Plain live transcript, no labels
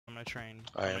gonna try and.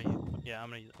 Yeah, I'm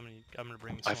gonna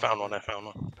bring. I found one. I found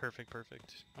one. Perfect,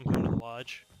 perfect. I'm going to the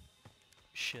lodge.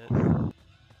 Shit. I'm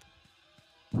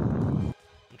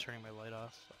turning my light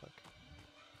off. Fuck.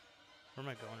 Where am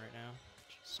I going right now?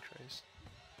 Jesus Christ.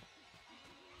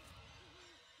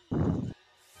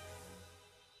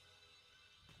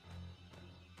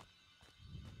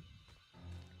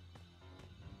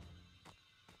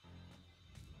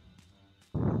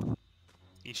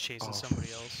 He's chasing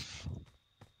somebody else.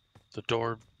 The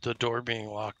door being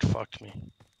locked fucked me.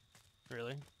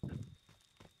 Really?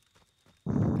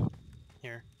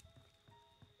 Here.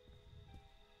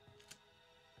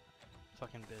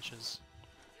 Fucking bitches.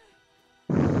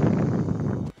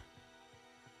 I'm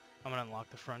gonna unlock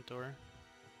the front door.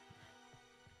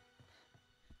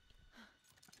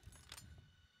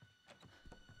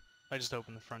 I just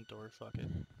opened the front door, fuck it.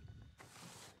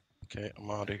 Okay, I'm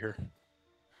out of here.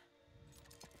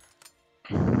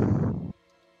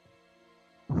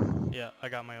 Yeah, I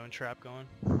got my own trap going.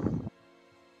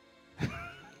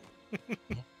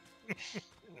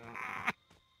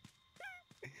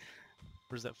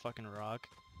 Where's that fucking rock?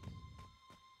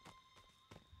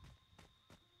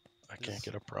 I can't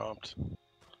get a prompt.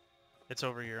 It's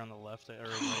over here on the left or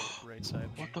right side.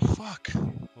 What the fuck?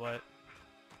 What?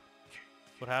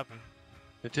 What happened?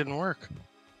 It didn't work.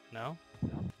 No?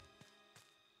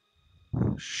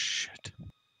 Shit.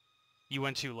 You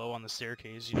went too low on the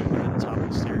staircase. You didn't go to the top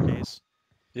of the staircase.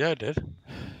 Yeah, I did.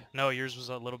 No, yours was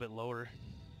a little bit lower.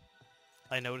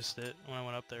 I noticed it when I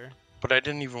went up there. But I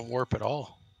didn't even warp at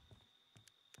all.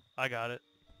 I got it.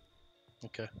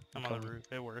 Okay. I'm on the roof.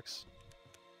 It works.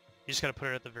 You just gotta put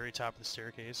it at the very top of the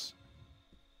staircase.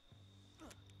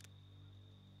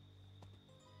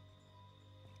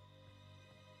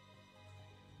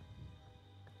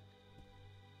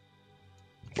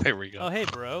 There we go. Oh, hey,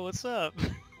 bro. What's up?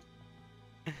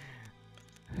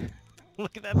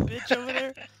 Look at that bitch over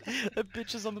there. That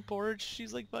bitch is on the porch.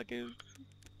 She's like fucking...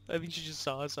 I think she just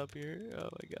saw us up here. Oh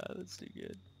my god, that's too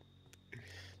good.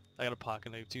 I got a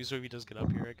pocket knife too, so if he does get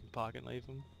up here, I can pocket knife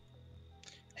him.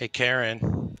 Hey,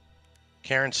 Karen.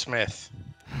 Karen Smith.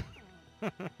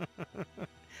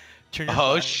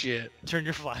 Shit. Turn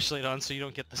your flashlight on so you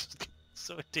don't get this...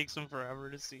 so it takes them forever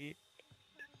to see.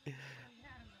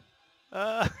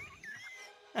 Oh,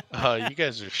 you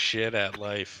guys are shit at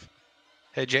life.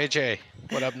 Hey, JJ.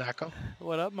 What up, Nako?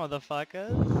 What up,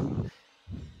 motherfucker?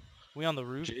 We on the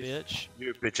roof, Jeez. bitch.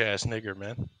 You a bitch-ass nigger,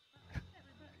 man.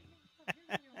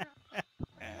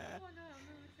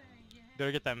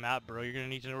 Better get that map, bro. You're gonna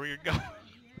need to know where you're going.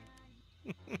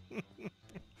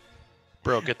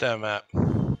 Bro, get that map.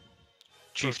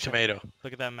 Chief Tomato.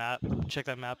 Look at that map. Check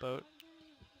that map out.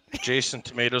 Jason,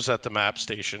 tomatoes at the map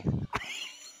station.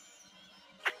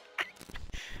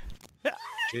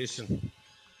 Jason.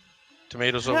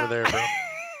 Tomatoes over there, bro.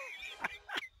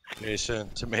 Jason,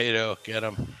 tomato, get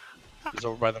him. He's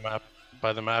over by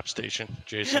the map station.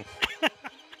 Jason.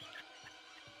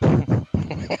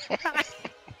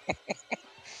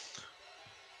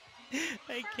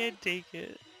 I can't take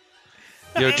it.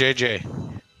 Yo, JJ.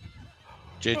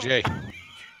 JJ.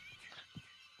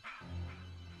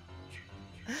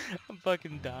 I'm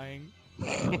fucking dying.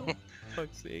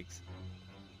 Fuck's sakes.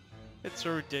 It's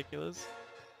so ridiculous.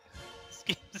 This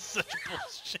game is such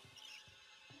bullshit.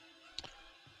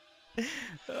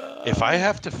 If I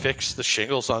have to fix the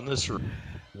shingles on this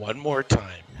one more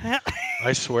time,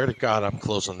 I swear to God I'm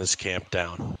closing this camp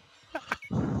down.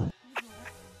 Oh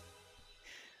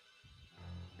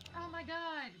my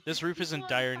god! This roof is in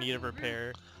dire need of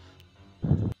repair.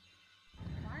 Why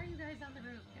are you guys on the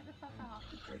roof? Get the fuck off.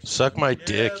 Suck my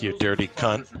dick, you dirty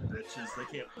cunt.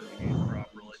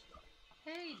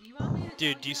 Hey, do you want me to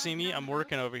Dude, do you see me? I'm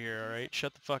working over here, alright?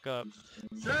 Shut the fuck up.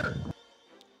 Sure.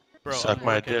 Bro, Suck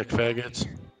my dick, faggots.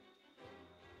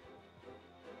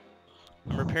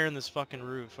 I'm repairing this fucking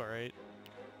roof, alright?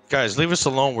 Guys, leave us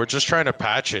alone. We're just trying to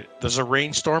patch it. There's a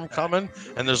rainstorm coming,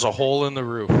 and there's a hole in the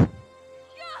roof.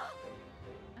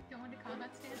 go into combat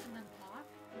stance and then block?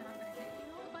 And I'm gonna hit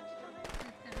you a bunch of times? And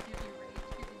it's gonna give you rage,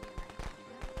 giving you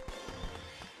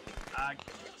rage. I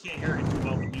can't hear anything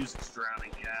while the music's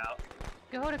drowning you out.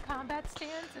 Go to combat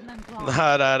stance and then block.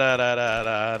 Da, da, da, da,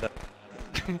 da, da.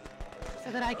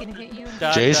 So that I can hit you. And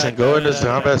Jason, go into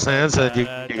combat stance, and you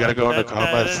gotta go into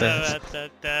combat stance.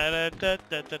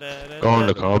 Go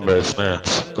into combat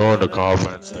stance. Go into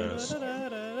combat stance.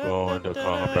 Go into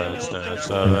combat stance.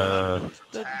 Oh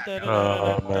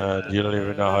man, you don't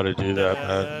even know how to do that,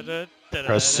 man.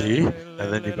 Press C,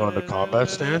 and then you go into combat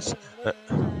stance,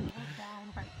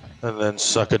 and then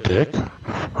suck a dick.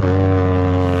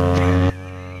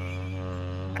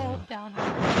 Hold down.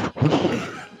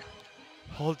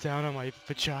 Hold down on my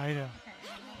vagina. Okay, and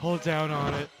then Hold down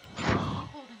on it. keep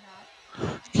holding that.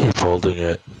 Keep holding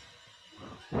it.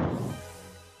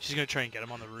 She's gonna try and get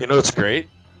him on the roof. You know what's great?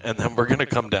 And then we're gonna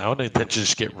come down and then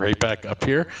just get right back up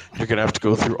here. You're gonna have to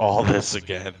go through all this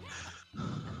again. I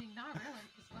mean, not really,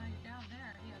 because when I'm down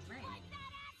there, he has range.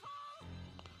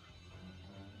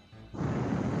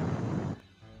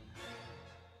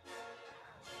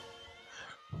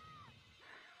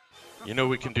 You know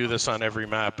we can do this on every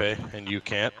map, eh? And you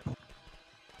can't. Okay,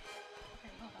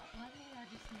 hold on. Let me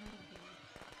just move these.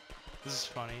 This is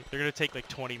funny. They're gonna take like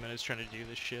 20 minutes trying to do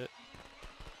this shit.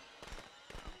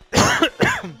 Let me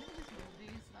just move these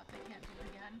so that they can't do it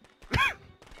again.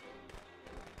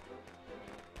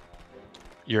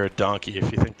 You're a donkey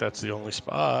if you think that's the only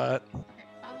spot. Okay,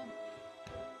 follow.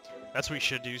 That's what we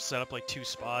should do. Set up like 2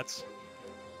 spots.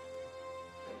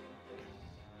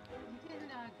 You can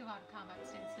go out of combat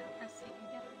stance now. Press C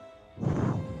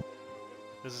again.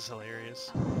 This is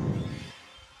hilarious.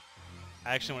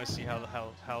 I actually want to see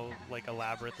how like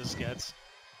elaborate this gets.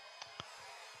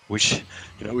 We should,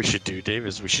 you know what we should do, Dave,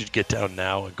 is we should get down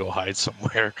now and go hide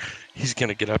somewhere. He's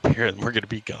gonna get up here and we're gonna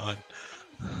be gone.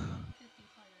 50 players.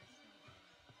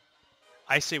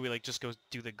 I say we like just go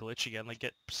do the glitch again, like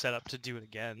get set up to do it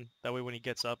again. That way when he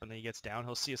gets up and then he gets down,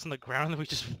 he'll see us on the ground and then we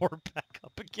just warp back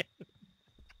up again.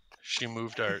 She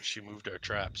moved our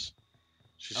traps.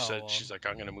 She Oh, said well. she's like,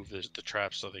 I'm gonna move the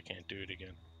traps so they can't do it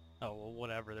again. Oh well,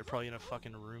 whatever. They're probably in a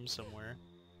fucking room somewhere.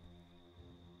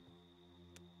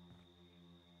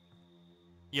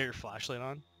 You got your flashlight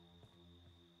on?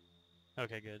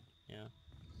 Okay, good. Yeah.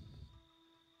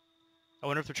 I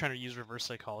wonder if they're trying to use reverse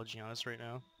psychology on us right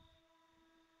now.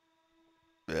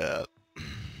 Yeah.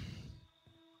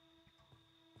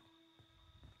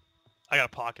 I got a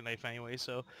pocket knife anyway,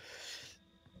 so.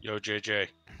 Yo, JJ.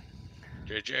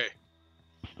 JJ.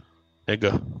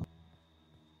 Nigga.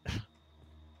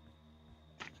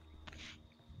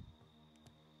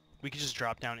 We could just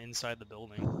drop down inside the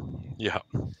building. Yeah.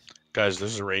 Guys,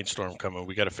 there's a rainstorm coming.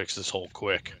 We gotta fix this hole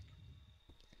quick.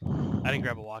 I didn't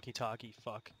grab a walkie-talkie.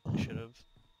 Fuck. I should have.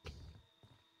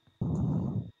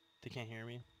 They can't hear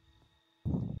me.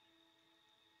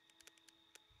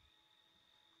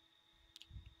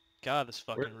 God, this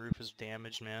fucking roof is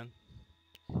damaged, man.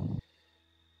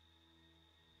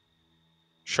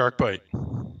 Shark bite.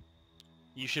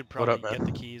 You should What probably up, man? get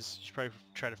the keys. You should probably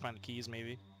try to find the keys,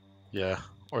 maybe. Yeah.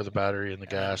 Or the battery and the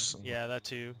gas. Yeah, that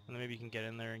too. And then maybe you can get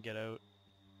in there and get out.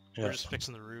 Yeah. We're just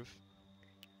fixing the roof.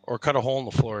 Or cut a hole in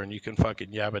the floor and you can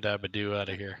fucking yabba dabba do out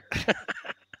of here.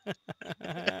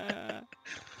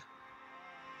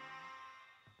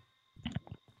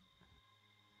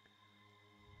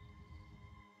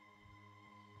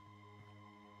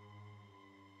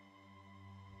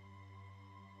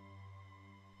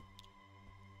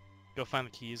 Go find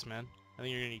the keys, man. I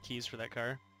think you're gonna need keys for that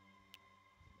car.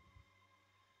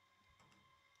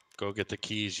 Go get the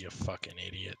keys, you fucking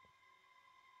idiot.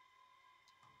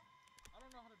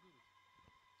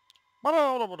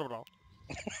 Oh,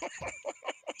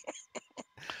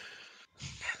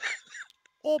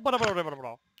 what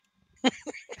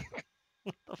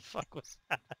the fuck was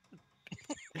that?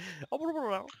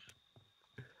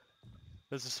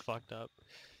 This is fucked up.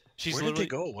 She's Where did they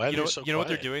literally. go? Why are You know, they so you know what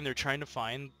they're quiet? doing? They're trying to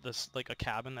find this like a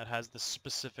cabin that has this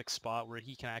specific spot where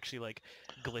he can actually like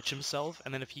glitch himself,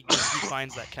 and then if he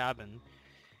finds that cabin,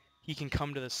 he can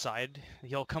come to the side.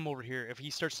 He'll come over here. If he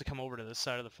starts to come over to this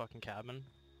side of the fucking cabin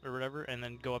or whatever, and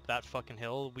then go up that fucking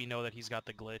hill, we know that he's got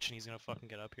the glitch and he's gonna fucking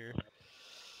get up here.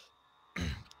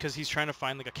 Because he's trying to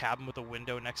find like a cabin with a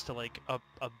window next to like a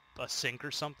sink or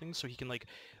something, so he can like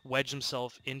wedge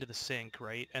himself into the sink,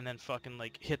 right, and then fucking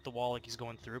like hit the wall like he's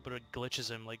going through it, but it glitches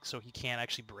him like so he can't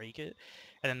actually break it,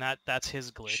 and then that's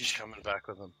his glitch. She's coming back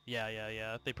with him.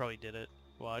 Yeah. They probably did it.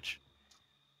 Watch.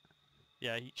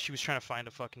 Yeah, she was trying to find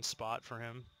a fucking spot for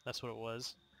him. That's what it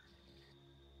was.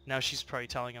 Now she's probably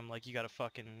telling him like you gotta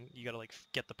like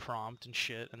get the prompt and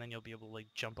shit, and then you'll be able to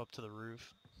like jump up to the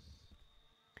roof.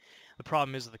 The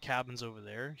problem is that the cabin's over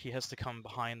there. He has to come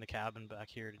behind the cabin back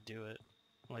here to do it.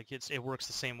 Like it works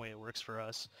the same way it works for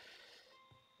us.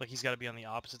 Like he's got to be on the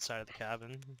opposite side of the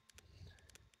cabin.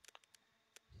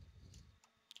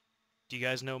 Do you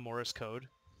guys know Morse code?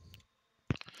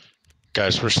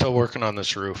 Guys, we're still working on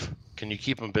this roof. Can you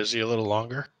keep him busy a little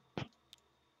longer?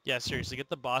 Yeah, seriously, get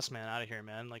the boss man out of here,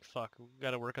 man. Like fuck, we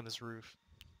got to work on this roof.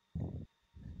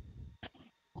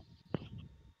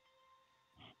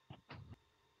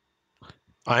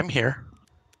 I'm here.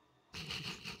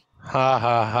 Ha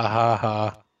ha ha ha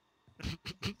ha.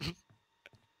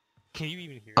 Can you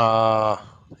even hear?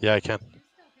 Yeah, I can.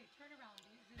 Okay, turn around,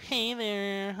 dude. Hey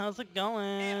there, how's it Hey,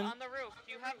 going? on the roof,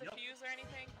 do you have the fuse or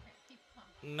anything? Okay, keep calm.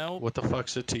 Nope. What the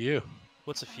fuck's it to you?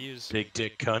 What's a fuse? Big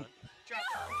dick cunt. Drop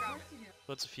it, Of drop course it. you do.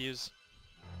 What's a fuse?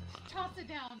 Toss it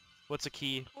down. What's a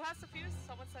key? Who has the fuse?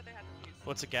 Someone said they had the fuse.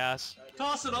 What's a gas?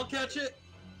 Toss it, I'll catch it.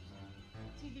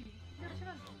 TV. No,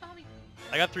 Shimon, follow me.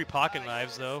 I got 3 pocket You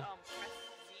knives just, though. press Z,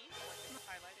 like it's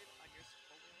highlighted on your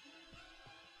scroll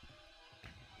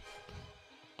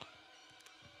wheel.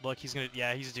 Look, he's gonna.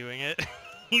 Yeah, he's doing it.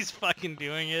 He's fucking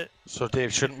doing it. So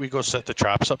Dave, shouldn't we go set the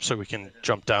traps up so we can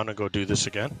jump down and go do this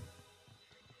again?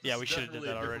 Yeah, we It's should have did definitely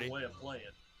that a already. different way of playing.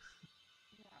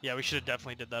 Yeah, we should have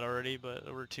definitely did that already, but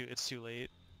it's too late.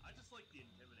 I just like the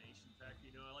intimidation factor,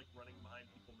 you know, I like running behind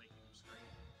people making them scream.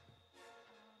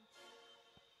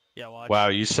 Yeah, watch. Wow,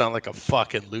 you sound like a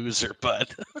fucking loser, bud.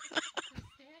 So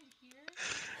stand here.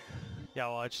 Yeah,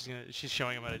 watch. She's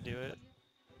showing him how to do it.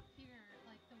 Here,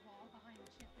 like the wall behind the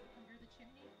chimney, under the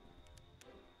chimney.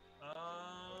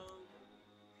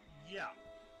 Yeah.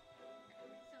 So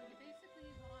you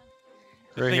basically want.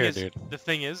 The Right thing here, is, dude. the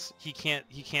thing is, he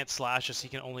can't slash us. He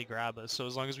can only grab us. So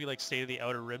as long as we like stay to the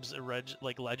outer ribs,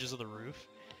 like ledges of the roof,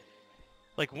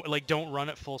 like don't run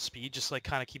at full speed. Just like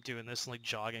kind of keep doing this and like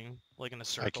jogging, like in a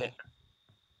circle.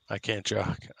 I can't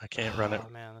jog. I can't run it. Oh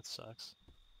man, that sucks.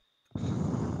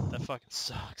 That fucking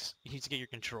sucks. You need to get your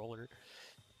controller. Man,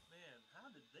 how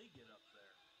did they get up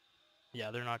there?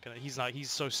 Yeah, they're not gonna. He's not. He's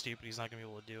so stupid. He's not gonna be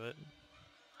able to do it.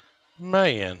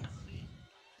 Man.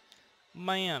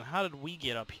 Man, how did we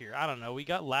get up here? I don't know. We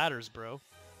got ladders, bro.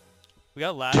 We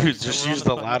got ladders. Dude, so just we're on use the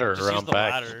fucking- ladder just use around the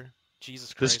back. ladder. Jesus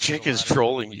This Christ. chick there's is a ladder.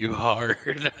 trolling you hard.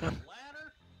 Ladder?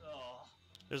 Oh.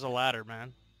 There's a ladder,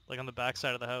 man. Like on the back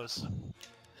side of the house.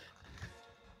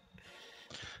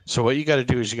 So what you got to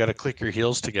do is you got to click your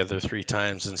heels together 3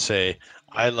 times and say,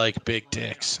 "I like big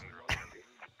dicks."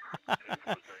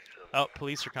 Oh,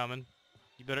 police are coming.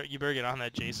 You better get on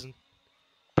that, Jason.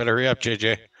 Better hurry up,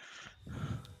 JJ.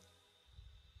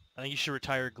 I think you should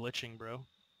retire glitching, bro.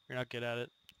 You're not good at it.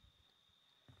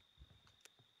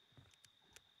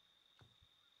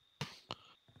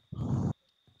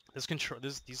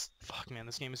 Fuck, man,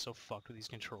 this game is so fucked with these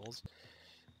controls.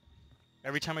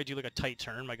 Every time I do like a tight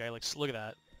turn, my guy like, look at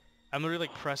that. I'm literally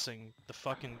like pressing the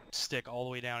fucking stick all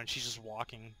the way down and she's just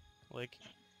walking. Like,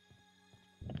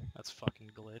 that's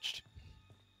fucking glitched.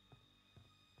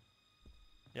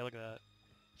 Yeah, look at that.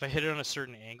 If I hit it on a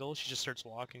certain angle, she just starts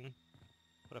walking.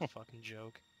 What a fucking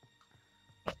joke.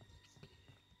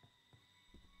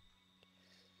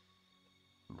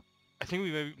 I think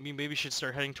we maybe should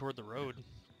start heading toward the road.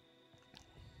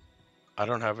 I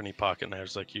don't have any pocket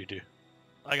knives like you do.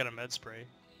 I got a med spray.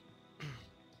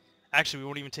 Actually, we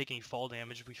won't even take any fall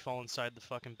damage if we fall inside the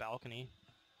fucking balcony.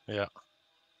 Yeah.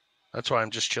 That's why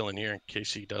I'm just chilling here in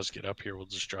case he does get up here. We'll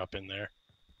just drop in there.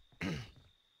 I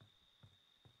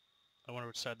wonder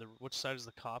which side is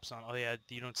the cops on. Oh yeah,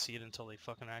 you don't see it until they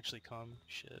fucking actually come.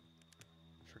 Shit.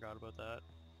 Forgot about that.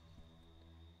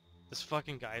 This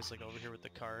fucking guy's like over here with the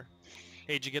car.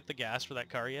 Hey, did you get the gas for that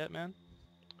car yet, man?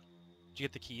 Did you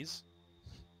get the keys?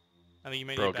 I think you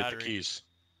may Bro, need a get battery. the keys.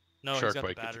 No, Shark he's got the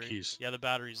Bite, get the battery. keys. Yeah, the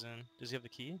battery's in. Does he have the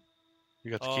key?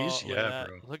 You got the Oh, keys? look at Yeah, that.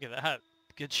 bro. Look at that.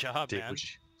 Good job, Dude, man.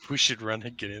 we should run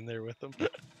and get in there with him.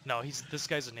 No, this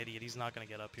guy's an idiot. He's not gonna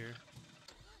get up here.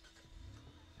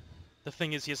 The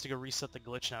thing is, he has to go reset the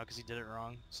glitch now because he did it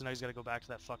wrong. So now he's got to go back to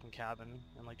that fucking cabin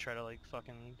and like try to like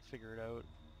fucking figure it out.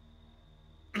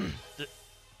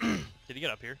 Did he get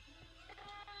up here?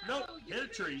 Nope, hit a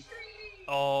tree.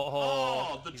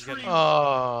 Oh, the he's tree.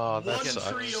 Oh, that One sucks.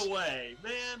 tree away,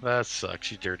 man. That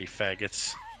sucks, you dirty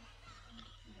faggots.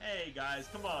 Hey guys,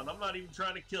 come on. I'm not even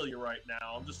trying to kill you right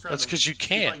now. I'm just trying That's to 'cause you see if I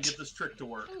can can't. get this trick to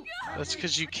work. That's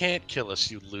because you can't kill us,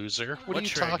 you loser. What What are you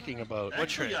trick? talking about? What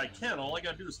Actually, trick? I can. All I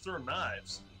gotta do is throw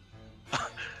knives.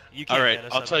 You can't All right, get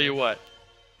us I'll up tell here. you what.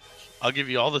 I'll give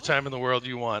you all the time in the world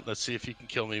you want. Let's see if you can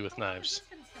kill me with Oh, I've knives. just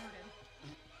been started.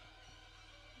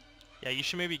 Yeah, you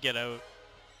should maybe get out.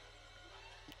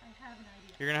 I have an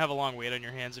idea. You're gonna have a long wait on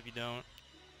your hands if you don't.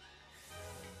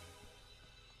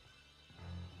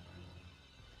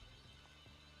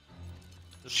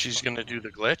 This is She's fucking- gonna do the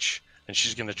glitch, and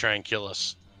she's gonna try and kill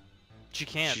us. She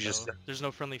can't she though. just- There's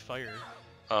no friendly fire.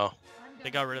 Oh, I'm They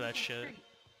gonna got rid of that freeze the shit. crate.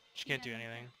 She can't do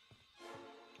anything.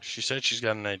 she said she's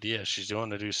got an idea. She's doing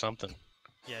to do something.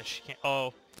 Yeah, she can't.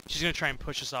 Oh, she's gonna try and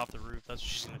push us off the roof. That's what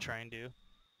she's gonna try and do.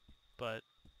 But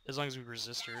as long as we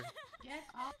resist her. Get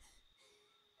off.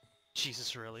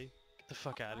 Jesus, really? Get the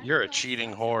fuck out of here. You're a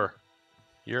cheating whore.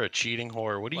 You're a cheating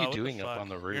whore. What are Wow, you what the doing up fuck? on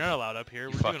the roof? You're not allowed up here. You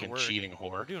We're doing fucking work. cheating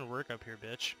We're whore. doing work up here,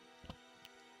 bitch.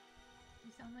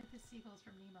 You sound like the seagulls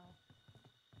from Nemo.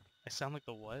 I sound like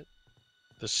the what?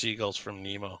 the seagulls from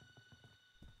Nemo.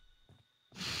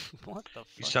 What the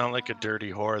You fuck? sound like a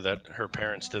dirty whore that her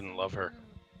parents didn't love her.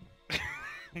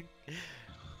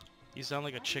 You sound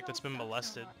like a chick that's been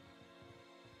molested.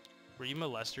 Were you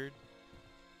molested?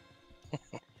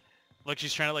 Look,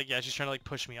 she's trying to like, she's trying to like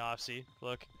push me off. See,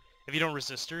 look, if you don't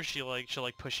resist her, she'll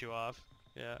like push you off.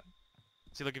 Yeah.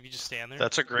 See, look, if you just stand there.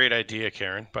 That's a great idea,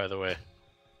 Karen, by the way.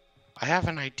 I have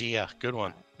an idea. Good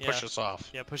one. Yeah. Push us off.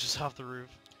 Yeah, push us off the roof.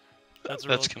 That's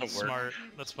That's real gonna work. smart.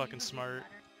 That's fucking smart.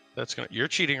 You're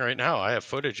cheating right now. I have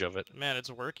footage of it. Man, it's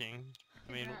working.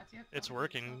 I mean, it's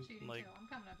working. Like,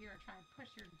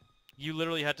 you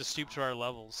literally had to stoop to our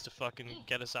levels to fucking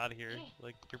get us out of here.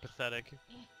 Like, you're pathetic.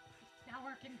 It's not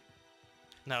working.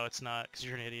 No, it's not, because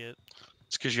you're an idiot.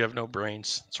 It's because you have no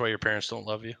brains. That's why your parents don't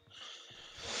love you.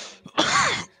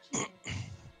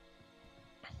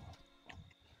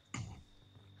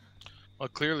 Well,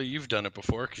 clearly you've done it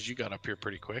before because you got up here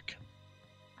pretty quick.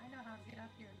 I know how to get up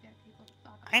here and get people to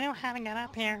stop. I know how to get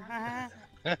up here.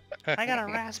 I got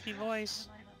a raspy voice.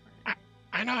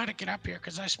 I know how to get up here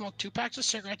because I smoke 2 packs of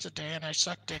cigarettes a day and I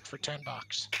suck dick for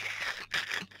 $10.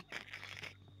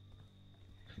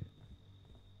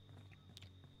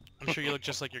 I'm sure you look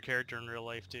just like your character in real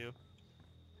life, too.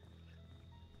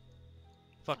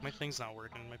 Fuck, my thing's not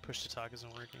working. My push to talk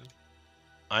isn't working.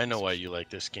 I know why you like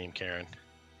this game, Karen.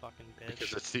 Fucking bitch.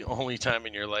 Because it's the only time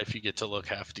in your life you get to look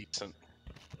half decent.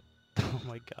 Oh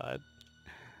my god.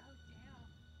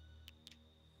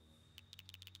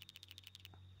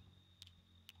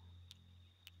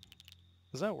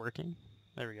 Is that working?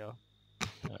 There we go.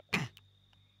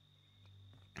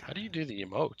 How do you do the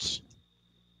emotes?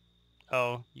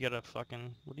 Oh, you gotta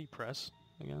fucking... What do you press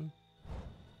again?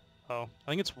 Oh,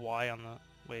 I think it's Y on the...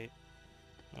 Wait.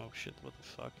 Oh shit, what the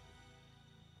fuck?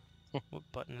 What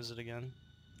button is it again?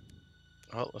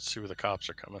 Oh, let's see where the cops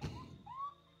are coming.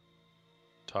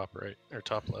 Top right, or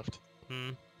top left.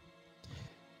 Hmm.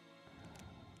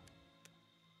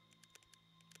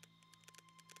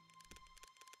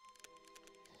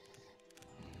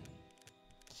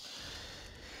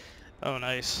 Oh,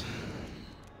 nice.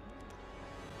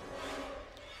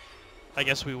 I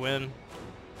guess we win.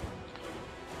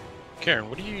 Karen,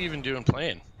 what are you even doing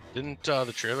playing? Didn't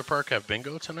the trailer park have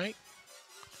bingo tonight?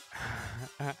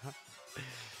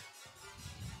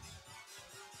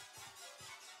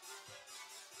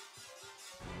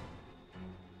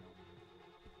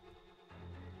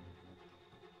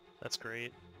 That's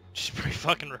great. She's pretty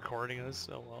fucking recording us.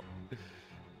 Oh well.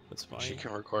 That's funny. She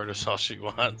can record us all she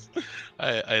wants.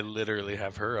 I literally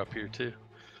have her up here too.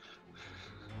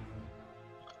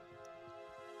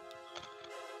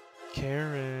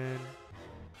 Karen.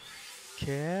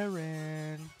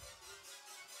 Karen.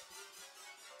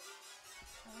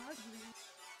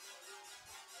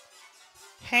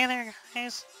 Hey there,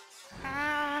 guys.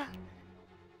 Ah.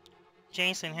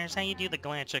 Jason, here's how you do the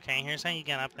glitch, okay? Here's how you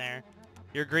get up there.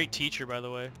 You're a great teacher, by the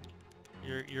way.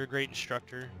 You're a great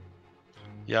instructor.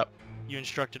 Yep. You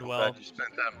instructed I'm well. glad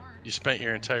you spent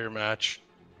your entire match.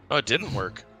 Oh, it didn't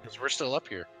work because we're still up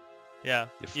here. Yeah.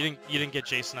 You didn't get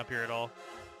Jason up here at all.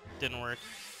 Didn't work.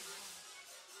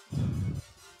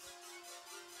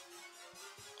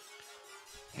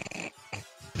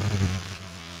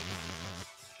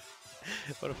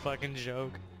 What a fucking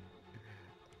joke.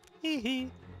 Hee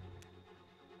hee.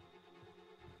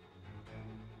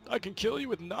 I can kill you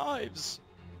with knives.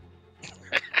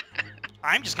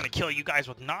 I'm just gonna kill you guys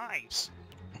with knives.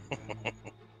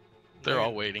 They're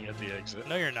all waiting at the exit.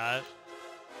 No, you're not.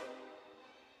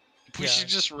 We should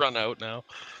just run out now.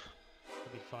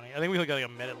 That'd be funny. I think we only got like a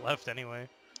minute left anyway.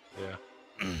 Yeah.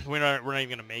 We're not even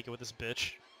gonna make it with this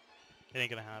bitch. It ain't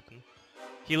gonna happen.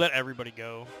 He let everybody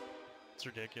go. It's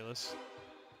ridiculous.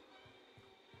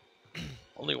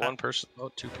 Only one person. Oh,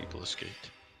 2 people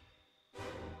escaped.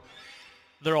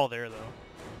 They're all there though.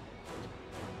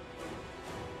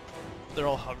 They're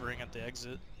all hovering at the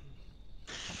exit.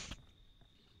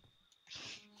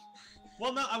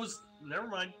 Well, no, I was. Never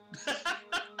mind. Yeah,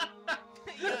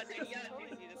 totally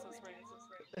see this was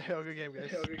right. Hell, good game,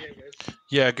 guys.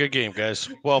 Yeah, good game, guys.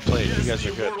 Well played. Yes, You guys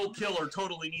the are good. immortal killer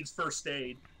totally needs first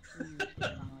aid.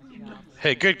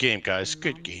 Hey, good game, guys.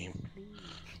 Good game.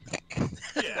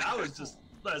 Yeah, I was just.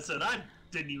 Like I said, I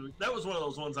didn't even. That was one of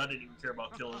those ones I didn't even care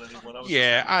about killing anyone. I was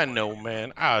Yeah, just, I know,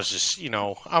 man. I was just,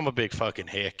 I'm a big fucking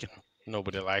hick, and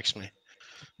nobody likes me.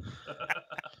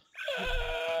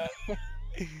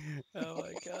 Oh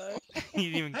my god.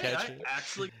 You didn't even Hey, catch I it.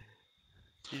 actually.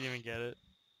 You didn't even get it.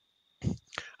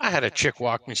 I had a chick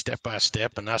walk me step by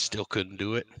step, and I still couldn't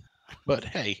do it. But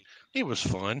hey, it was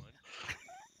fun.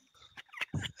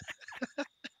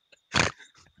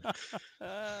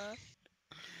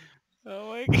 Oh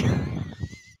my god.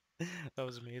 That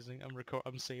was amazing.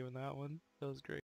 I'm saving that one. That was great.